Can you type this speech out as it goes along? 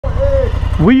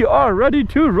We are ready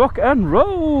to rock and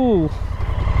roll.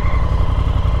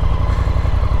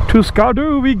 To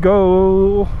Skardu we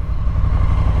go.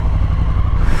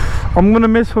 I'm gonna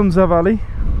miss Hunza Valley.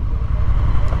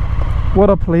 What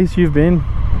a place you've been.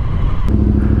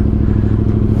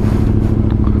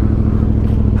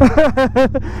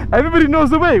 Everybody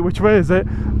knows the way. Which way is it?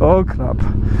 Oh crap.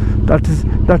 That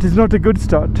is not a good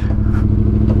start.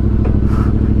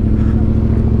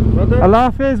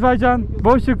 Allah Hafiz Bhaijan.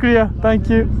 Bahut shukriya. Thank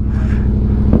you.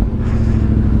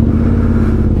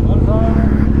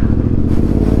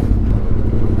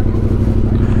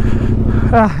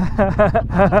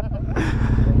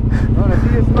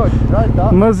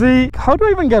 Muzzy, how do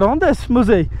I even get on this,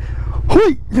 Muzzy?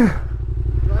 Hoi!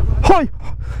 Hoi!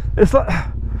 It's like,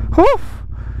 whoof!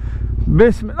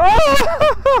 Bismillah.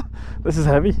 Oh! This is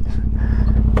heavy.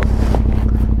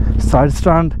 Side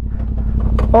strand.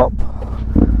 Up.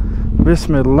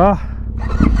 Bismillah.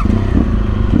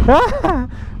 Do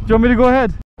you want me to go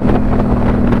ahead?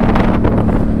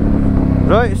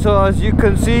 Right, so as you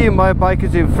can see, my bike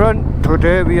is in front.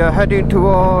 Today we are heading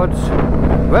towards...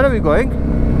 Where are we going?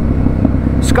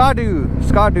 Skardu.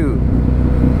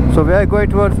 So we are going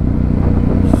towards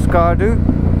Skardu.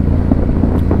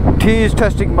 T is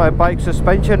testing my bike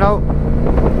suspension out.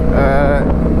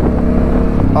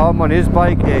 I'm on his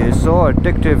bike. It is so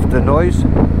addictive, the noise.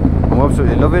 I'm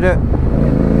absolutely loving it.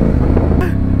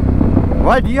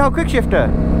 Why do you have quick shifter?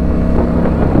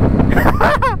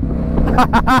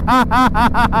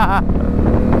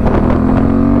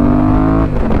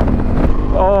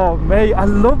 Oh mate, I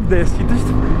love this. You just,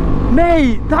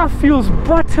 mate, that feels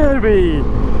buttery.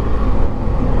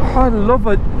 I love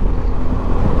it.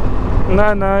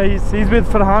 Nah, he's with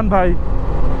Farhan bhai.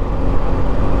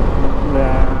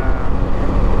 Nah.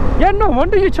 Yeah, no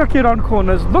wonder you chuck it around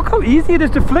corners. Look how easy it is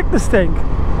to flick this thing.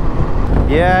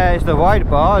 Yeah, it's the wide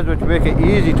bars which make it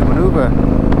easy to maneuver.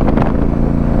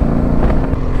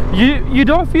 You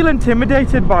don't feel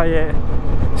intimidated by it.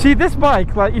 See, this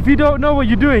bike, like, if you don't know what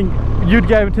you're doing, you'd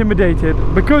get intimidated.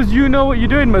 Because you know what you're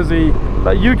doing, Muzzy,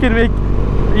 like, you can make,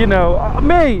 you know,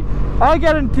 mate, I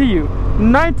guarantee you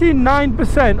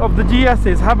 99% of the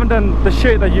GSs haven't done the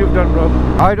shit that you've done, bro.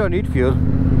 I don't need fuel.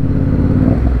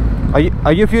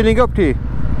 Are you fueling up, T?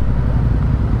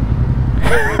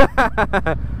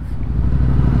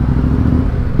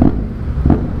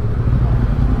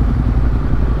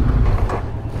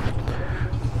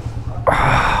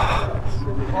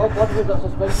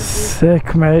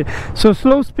 Sick, mate. So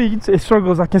slow speeds, it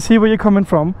struggles. I can see where you're coming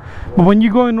from, but when you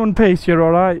go in one pace, you're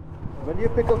all right. When you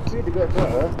pick up speed, you get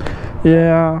better.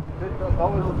 Yeah.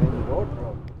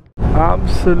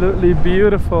 Absolutely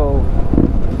beautiful.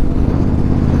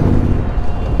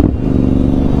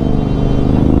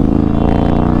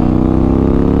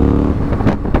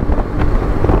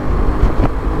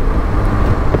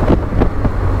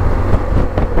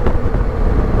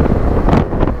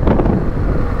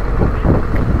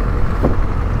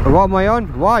 What am I on?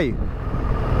 Why?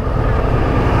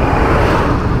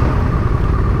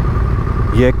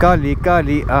 ये काली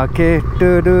काली आंखें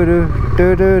टुडुरु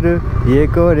ये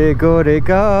गोरे गोरे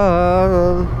गाल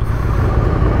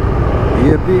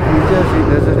ये बीवी जैसी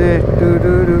नजरें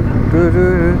टुडुरु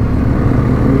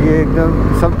ये एकदम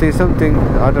something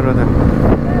I don't know that.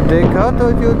 देखा तो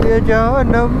जो ये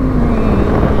जानम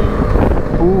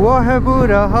हुआ है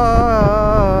बुरा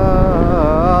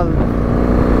हाल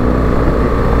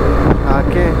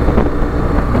आंखें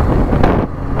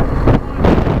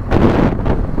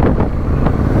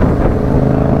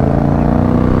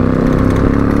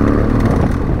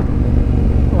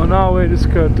On our way to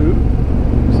Skardu,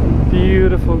 some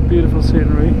beautiful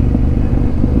scenery.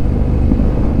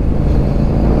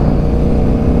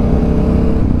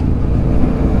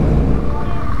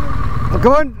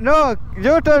 Go on, no,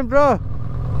 your turn, bro.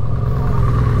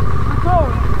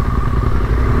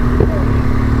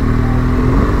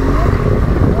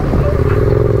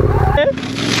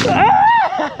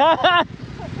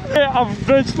 I've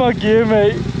drenched my gear,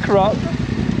 mate. Crap.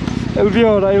 It'll be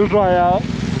alright, it'll dry out.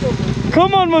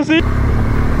 Come on, Muzzy!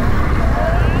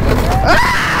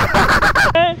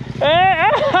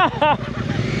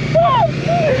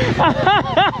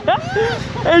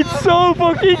 It's so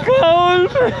fucking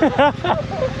cold!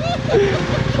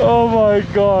 Oh my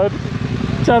god.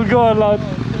 Shall go on, lad.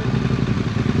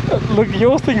 Look,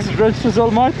 your thing's drenched as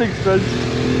well, my thing's drenched.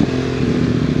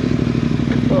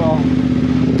 Oh.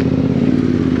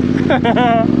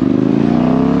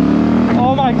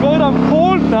 Oh my god, I'm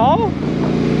cold now.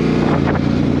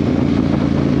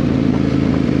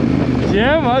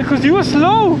 Yeah man, because you were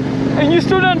slow and you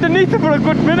stood underneath it for a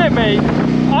good minute, mate.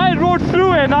 I rode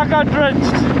through it and I got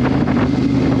drenched.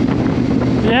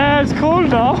 it's cold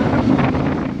now.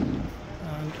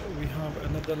 And we have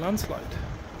another landslide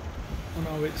on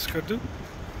our way to Skardu.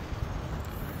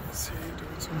 See,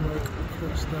 doing some work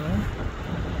across there.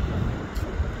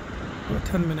 About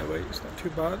a 10-minute wait, it's not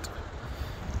too bad.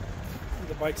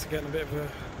 The bikes are getting a bit of a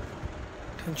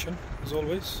tension, as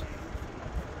always.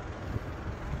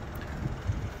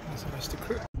 That's the rest of the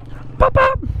crew.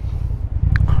 Papa!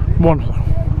 One.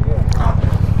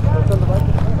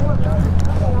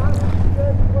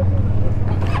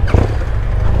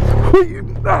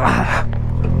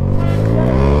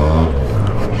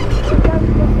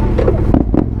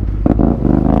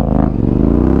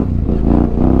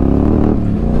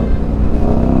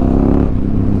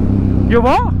 You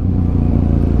what?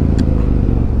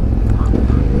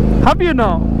 Have you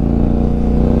not?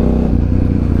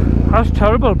 That's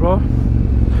terrible, bro.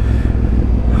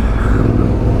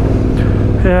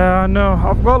 Yeah, I know.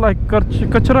 I've got like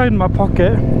kachara in my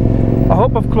pocket. I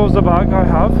hope I've closed the bag. I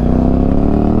have.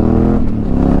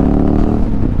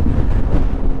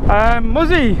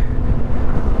 Muzzy,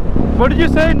 what did you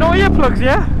say? No earplugs,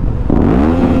 yeah?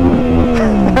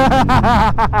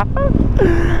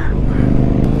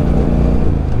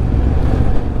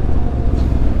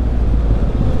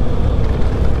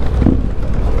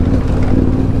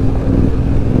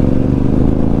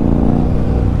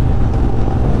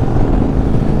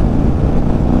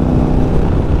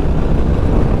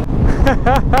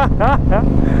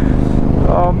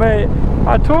 Oh mate,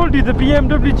 I told you the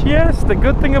BMW GS, the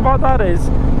good thing about that is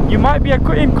you might be an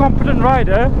incompetent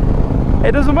rider,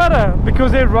 it doesn't matter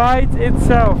because it rides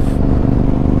itself.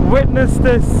 Witness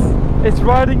this, it's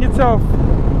riding itself.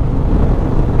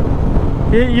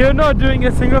 You're not doing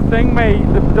a single thing, mate.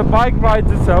 The bike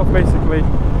rides itself basically.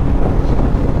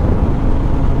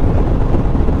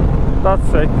 That's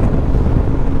sick.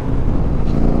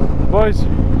 Boys,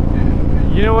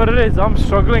 you know what it is, I'm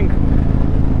struggling.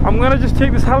 I'm gonna just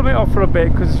take this helmet off for a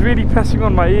bit because it's really pressing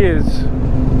on my ears.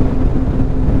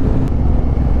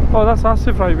 Oh, that's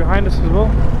Asif right behind us as well.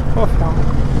 Oh, fuck.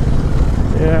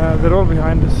 Yeah, they're all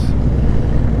behind us.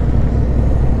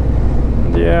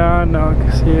 Yeah, I know, I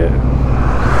can see it.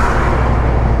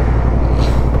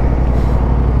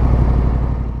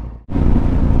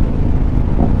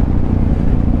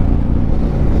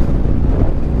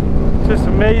 It's just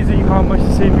amazing how much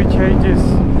the scenery changes.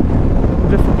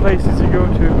 Different places you go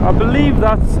to. I believe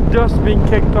that's dust being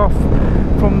kicked off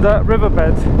from the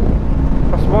riverbed.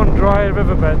 That's one dry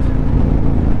riverbed.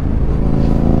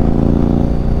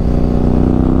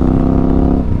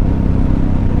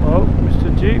 Oh,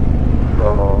 Mr. Jeep.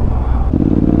 Oh.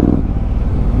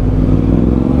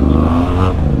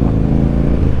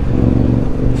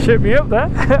 Shit me up there.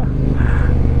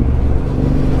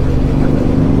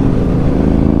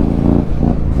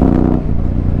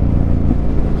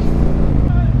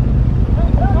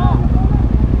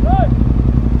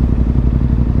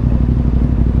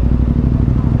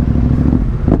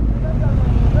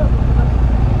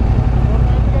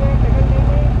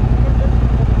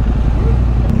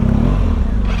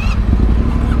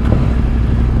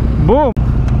 Boom!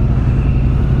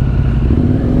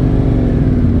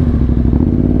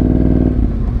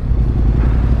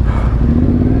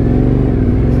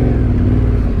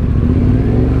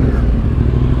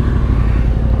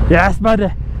 Yes,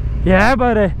 buddy! Yeah,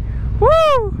 buddy!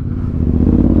 Woo!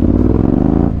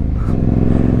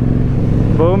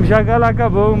 Boom shakalaka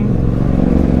boom!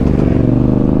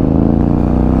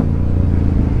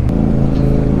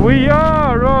 We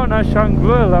are on a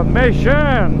Shangrila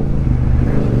mission!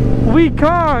 We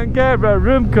can't get a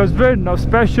room because we're not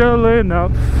special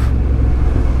enough.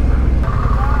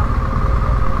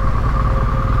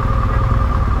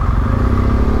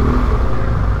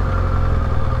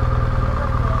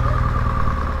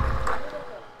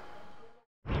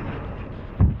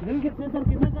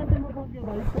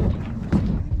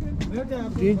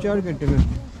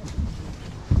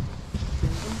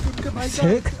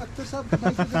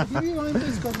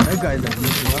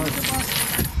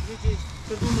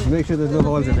 Make sure there's no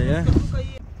holes in it, yeah?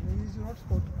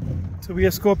 So we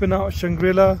are scoping out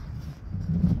Shangrila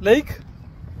Lake.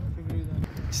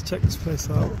 Let's check this place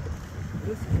out.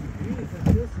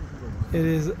 It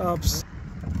is ups,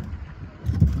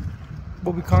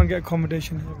 but we can't get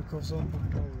accommodation here because of.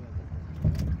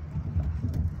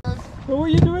 So what are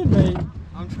you doing, mate?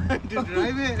 I'm trying to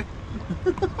drive it.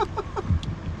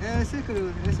 Yeah, ऐसे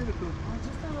करो.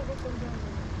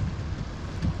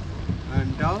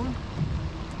 And down.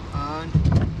 And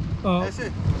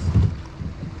ऐसे.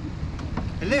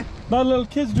 Hele. That little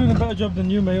kid's doing a better job than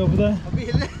you, mate, over there. अभी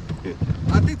हिले.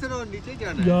 आते तरह नीचे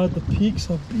जाना है. Yeah, the peaks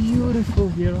are beautiful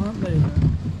here, aren't they?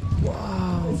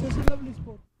 Wow. It's a lovely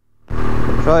spot.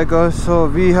 Right guys, so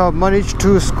we have managed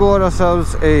to score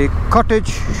ourselves a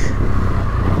cottage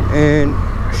in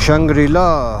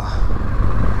Shangrila.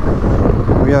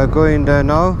 We are going there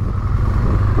now.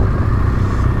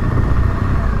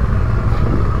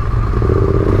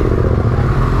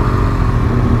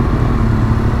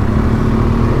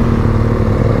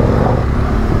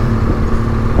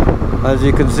 As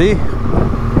you can see,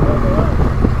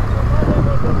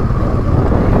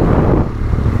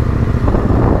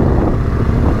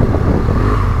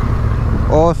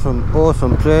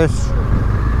 awesome place.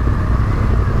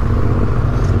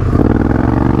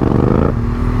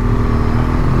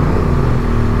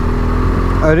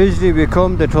 Originally we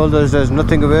come, they told us there's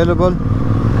nothing available,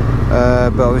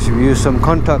 but obviously we used some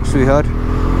contacts we had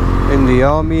in the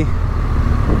army,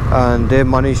 and they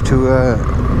managed to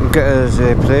get us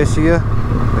a place here,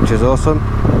 which is awesome.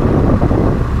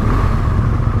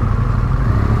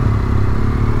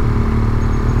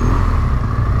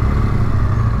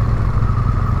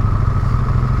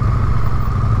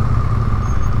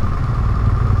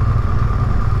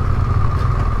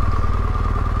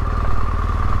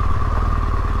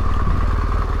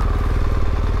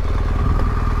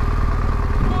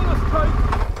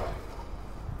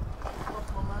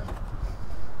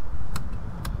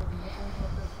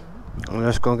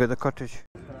 Let's go and get the cottage.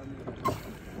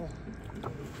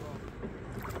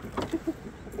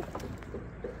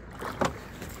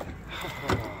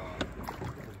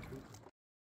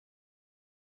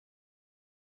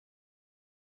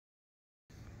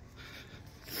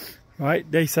 Right,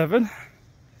 day 7.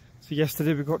 So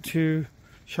yesterday we got to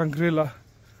Shangrila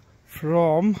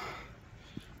from,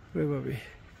 where were we?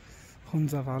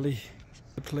 Hunza Valley,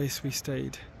 the place we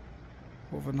stayed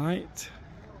overnight.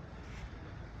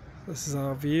 This is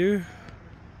our view.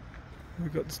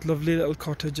 We've got this lovely little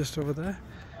cottage just over there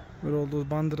where all those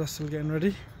bandit are still getting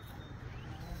ready.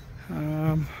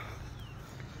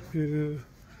 To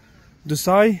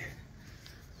decide,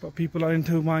 but people are in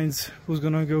two minds who's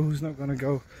gonna go, who's not gonna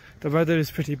go. The weather is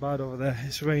pretty bad over there,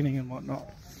 it's raining and whatnot.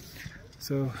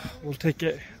 So we'll take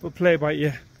it, we'll play it by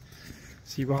ear,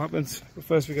 see what happens. But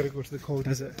first we gotta go to the Cold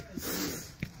Desert.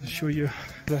 I'll show you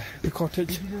the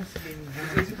cottage.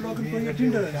 Here's the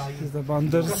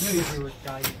banders.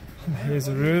 And here's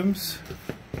the rooms.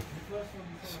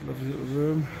 It's a lovely little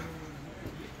room.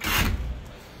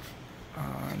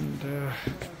 And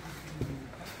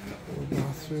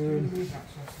bathroom.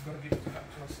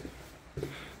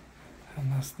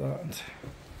 And that's that.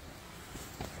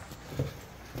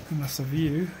 And that's the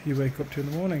view you wake up to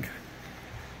in the morning.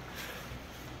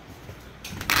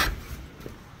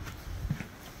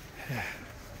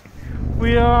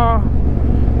 We are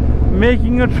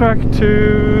making a trek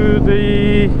to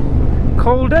the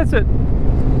Cold Desert.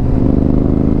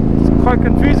 It's quite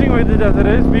confusing where the desert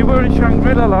is. We were in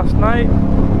Shangrila last night,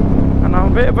 and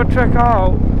I'm a bit of a trek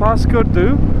out past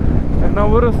Skardu, and I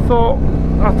would have thought,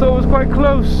 I thought it was quite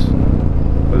close,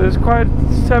 but there's quite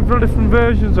several different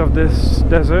versions of this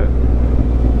desert.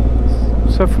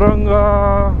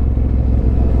 Safranga,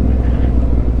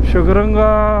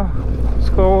 Shangrila, it's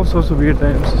got all sorts of weird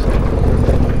names. So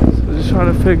just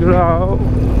trying to figure out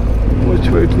which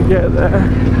way to get there.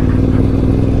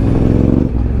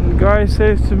 The guy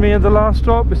says to me at the last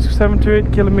stop it's 7 to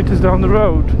 8 kilometers down the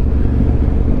road.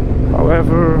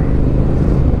 However,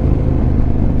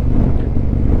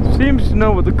 seems to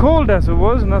know what the Cold Desert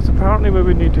was, and that's apparently where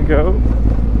we need to go.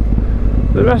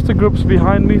 The rest of the group's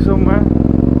behind me somewhere.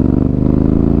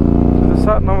 So the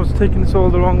sat-nav was taking us all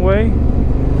the wrong way.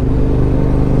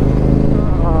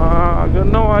 I've got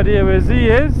no idea where Z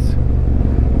is.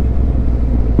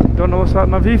 Don't know what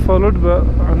sat-nav he followed, but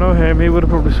I know him. He would have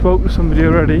probably spoke to somebody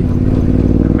already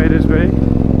and made his way.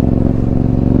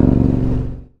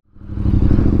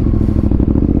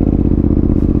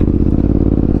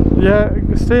 Yeah,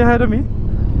 stay ahead of me.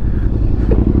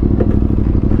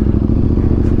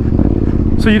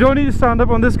 So you don't need to stand up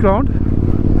on this ground.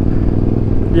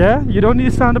 Yeah, you don't need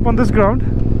to stand up on this ground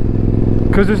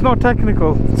because it's not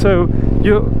technical. So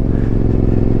you go.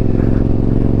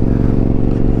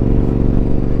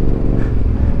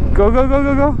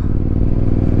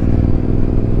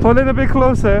 Pull in a bit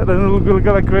closer, then we'll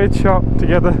get a great shot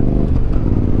together.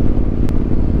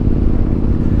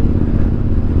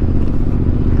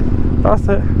 That's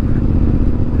it.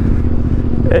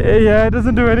 Yeah, it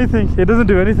doesn't do anything. It doesn't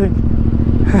do anything.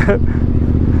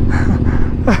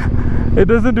 It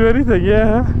doesn't do anything,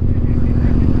 yeah.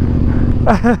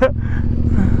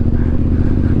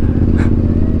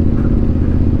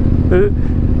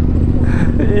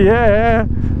 Yeah.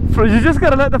 You just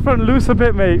gotta let the front loose a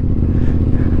bit, mate.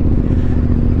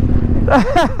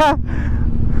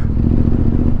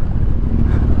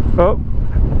 Oh,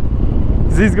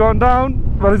 Z's gone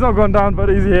down. Well, he's not gone down, but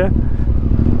he's here.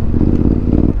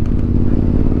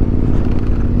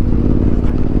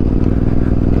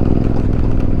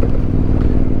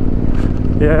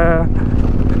 Yeah.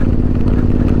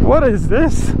 What is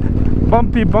this?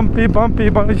 Bumpy, bumpy, bumpy,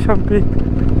 bumpy, bumpy.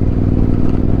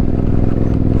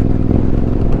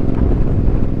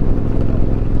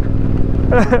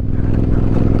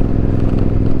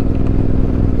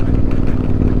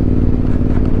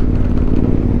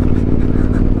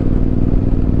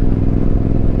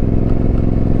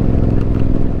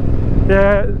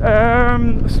 Yeah,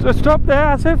 stop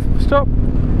there, Asif. Stop.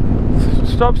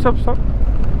 Stop, stop, stop.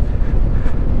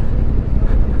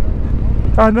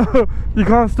 I know, you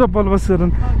can't stop all of a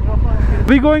sudden. Are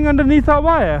we going underneath that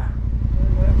wire?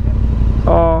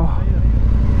 Oh.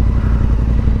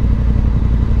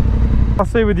 I'll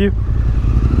stay with you.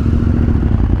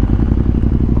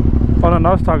 Oh no,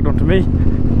 now it's tagged onto me.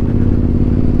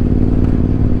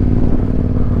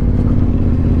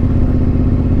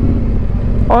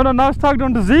 Oh no, now it's tagged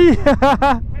onto Z.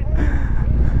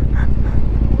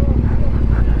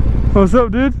 What's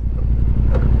up, dude?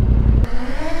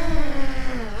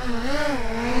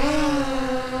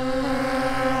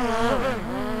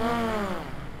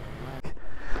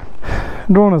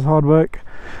 Drone is hard work.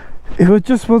 It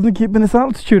just wasn't keeping its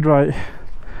altitude right.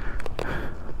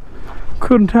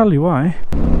 Couldn't tell you why.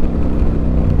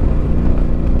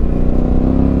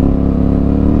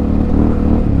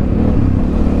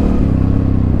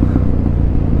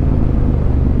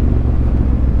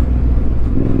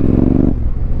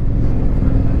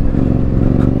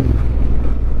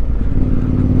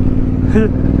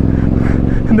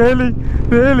 Nearly.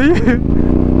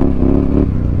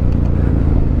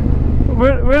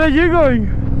 Where are you going?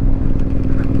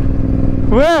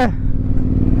 Where?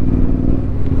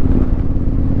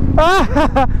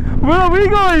 Ah, where are we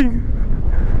going?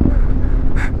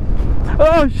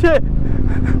 Oh shit!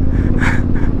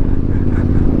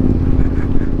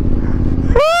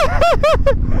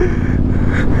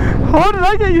 How did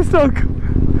I get you stuck?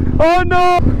 Oh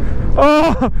no!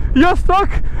 Oh, you're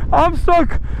stuck! I'm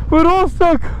stuck! We're all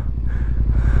stuck!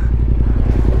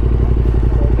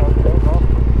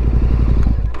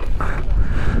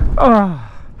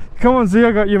 Ah, come on Z,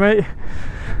 I got you, mate.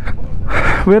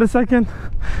 Wait a second.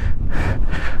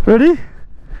 Ready?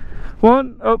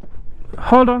 One, up.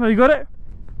 Hold on, you got it?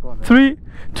 3,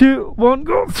 2, 1,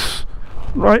 go!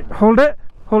 Right, hold it.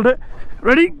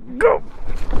 Ready, go!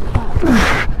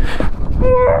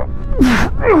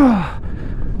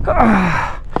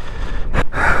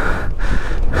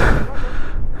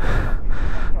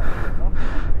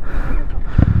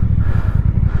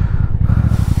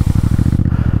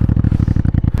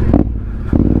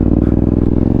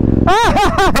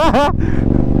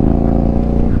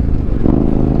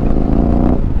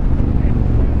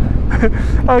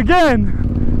 Again.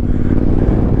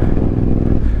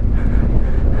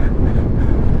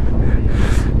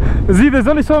 Z, there's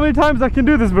only so many times I can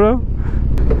do this, bro.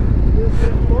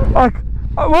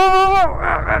 Whoa.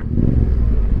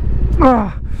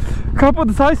 Can't put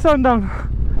the side stand down.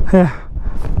 Yeah.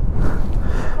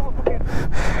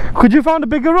 Could you find a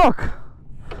bigger rock?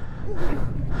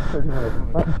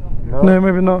 No,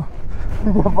 maybe not.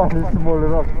 You can find a smaller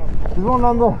rock. There's one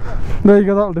on there. There you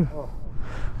go, that'll do. Oh.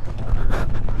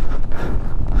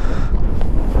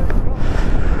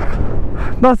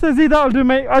 That's it, Z, that'll do,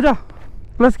 mate. Aja,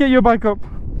 let's get your bike up.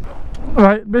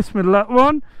 Right, bismillah.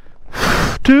 1,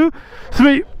 2,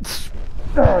 3.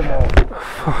 Oh no.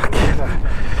 Fuck.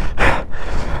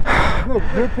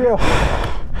 Good here.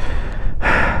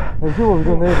 Let's see what we're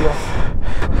doing there.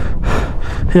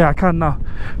 Yeah, I can now.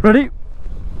 Ready?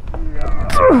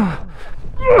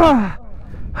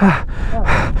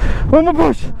 One more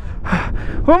push.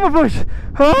 One more push.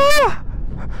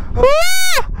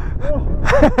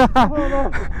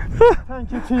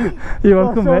 Thank you, T. You're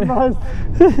welcome, so mate. Nice.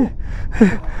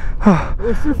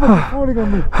 It's too fucking falling on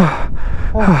me.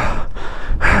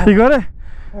 You got it?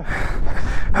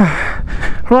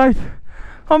 Right.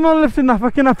 I'm not lifting that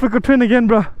fucking Africa twin again,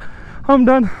 bro. I'm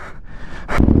done.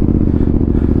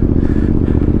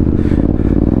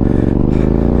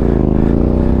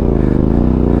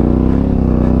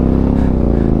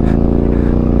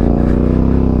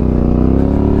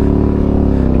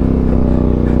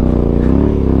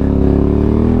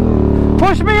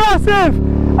 Push me, Asif!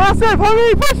 Asif,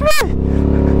 hurry, push me!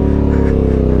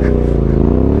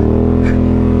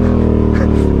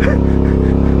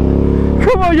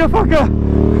 Come on, you fucker!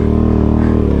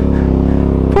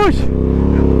 Push!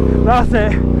 That's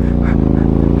it.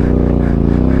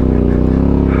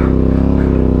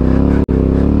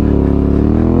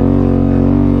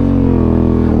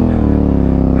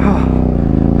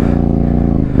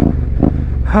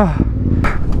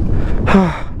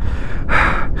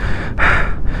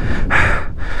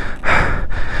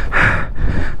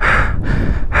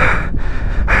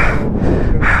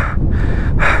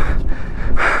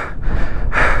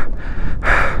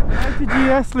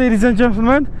 Yes, ladies and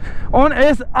gentlemen, on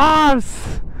its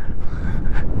arse.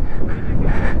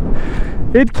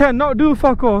 It cannot do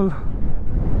fuck all.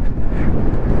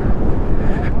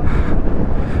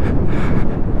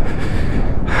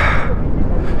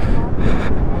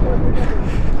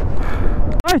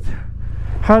 Right,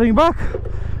 heading back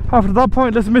after that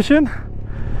pointless mission.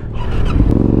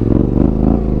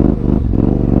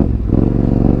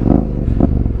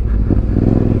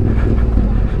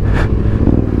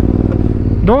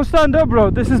 Don't stand up, bro.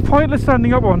 This is pointless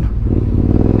standing up on.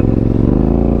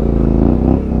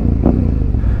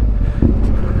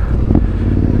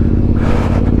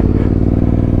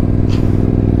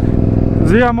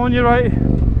 See, I'm on your right.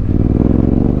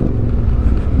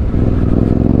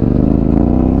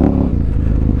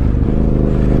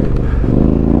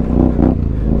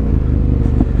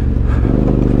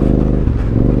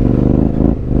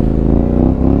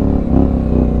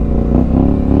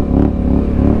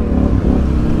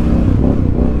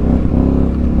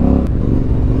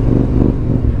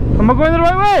 Am I going the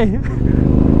right way?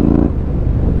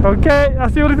 Okay,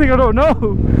 that's the only thing I don't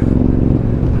know.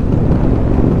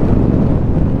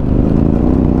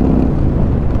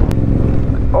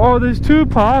 Oh, there's two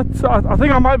parts. I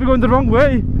think I might be going the wrong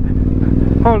way.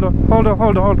 Hold on.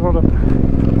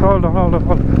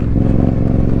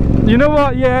 You know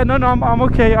what? Yeah, no, I'm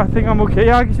okay. I think I'm okay.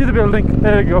 Yeah, I can see the building.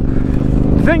 There we go.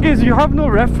 The thing is, you have no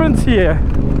reference here.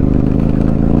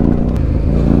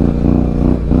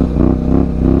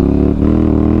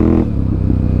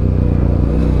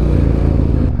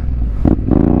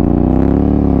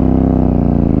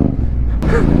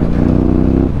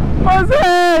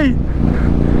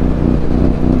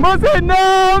 Mose,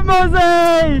 no,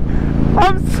 Mose!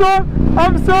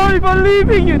 I'm sorry for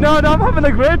leaving you. No, I'm having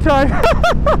a great time.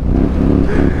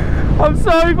 I'm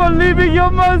sorry for leaving you,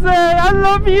 Mose. I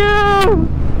love you.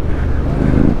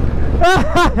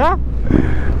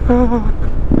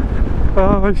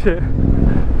 Oh shit.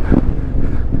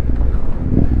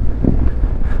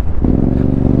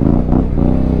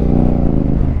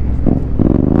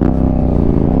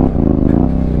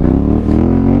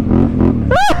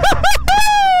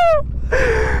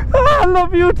 I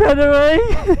love you, Tenere.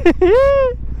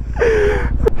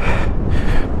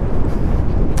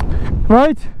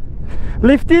 Right,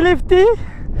 lifty,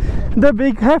 the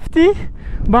big hefty.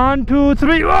 1, 2,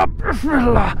 3. Oh,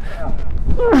 bismillah.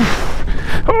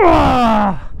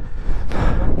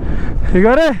 You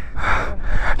got it?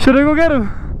 Should I go get him?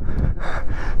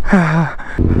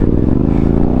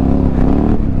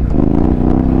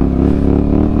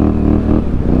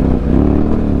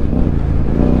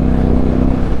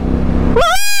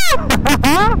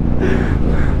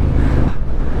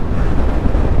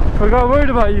 I got worried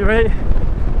about you, mate.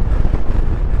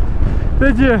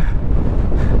 Did you?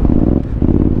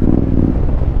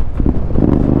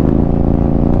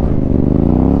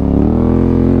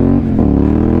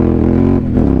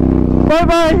 Bye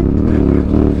bye.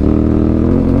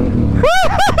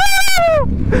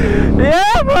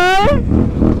 Yeah, boy.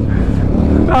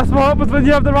 That's what happens when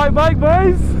you have the right bike,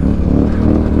 boys.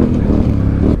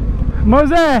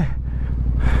 Mose,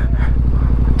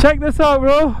 check this out,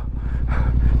 bro.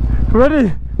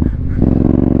 Ready?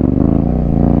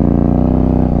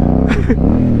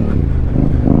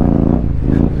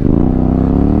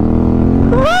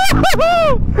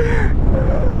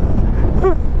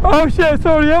 Oh shit,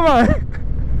 sorry, am I?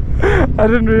 I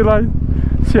didn't realise.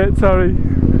 Shit, sorry.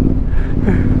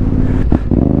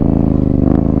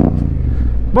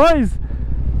 Boys,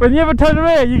 when you have a turn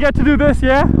away, you get to do this,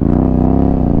 yeah?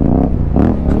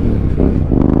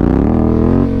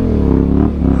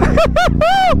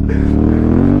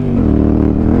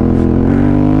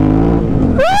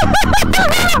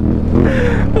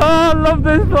 Oh, I love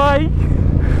this bike.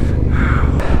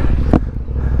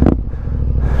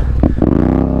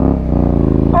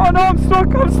 Oh no, I'm stuck.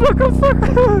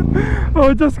 Oh,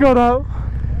 I just got out.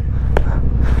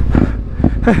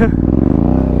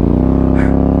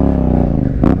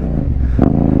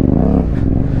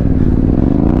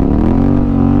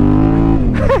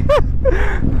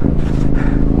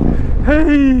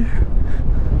 Hey,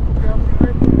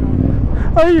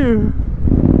 are you?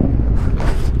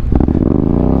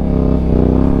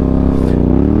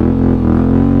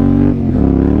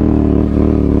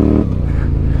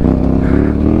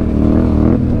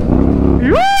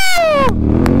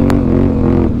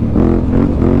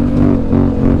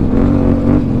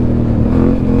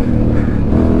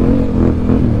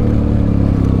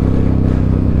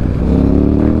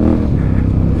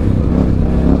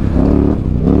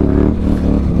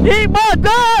 Eat my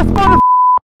dust, motherfucker!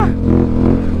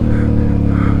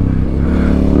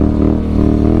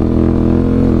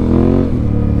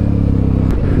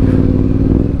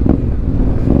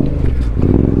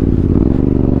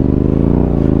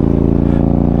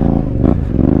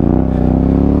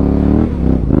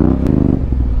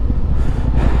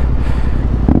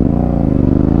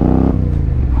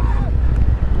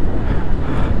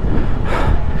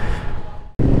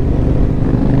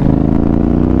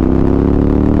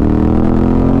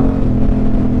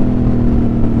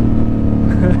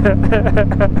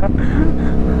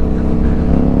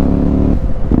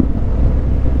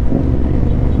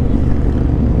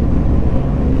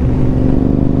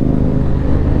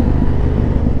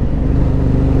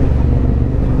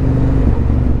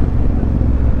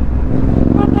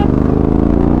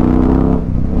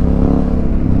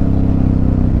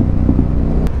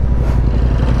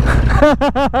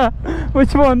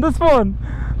 Which one? This one?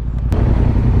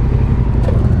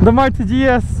 The Mighty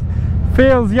GS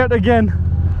fails yet again.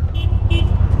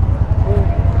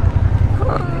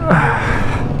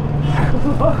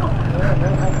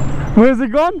 Where's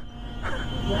it gone?